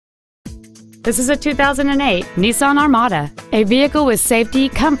This is a 2008 Nissan Armada, a vehicle with safety,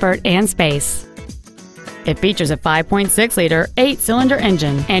 comfort, and space. It features a 5.6-liter, 8-cylinder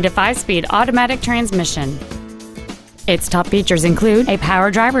engine and a 5-speed automatic transmission. Its top features include a power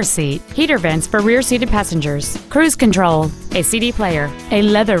driver's seat, heater vents for rear-seated passengers, cruise control, a CD player, a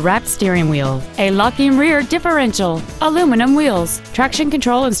leather-wrapped steering wheel, a locking rear differential, aluminum wheels, traction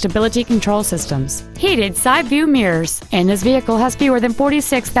control and stability control systems, heated side view mirrors, and this vehicle has fewer than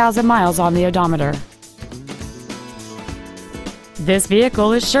 46,000 miles on the odometer. This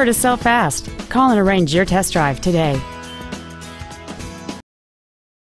vehicle is sure to sell fast. Call and arrange your test drive today.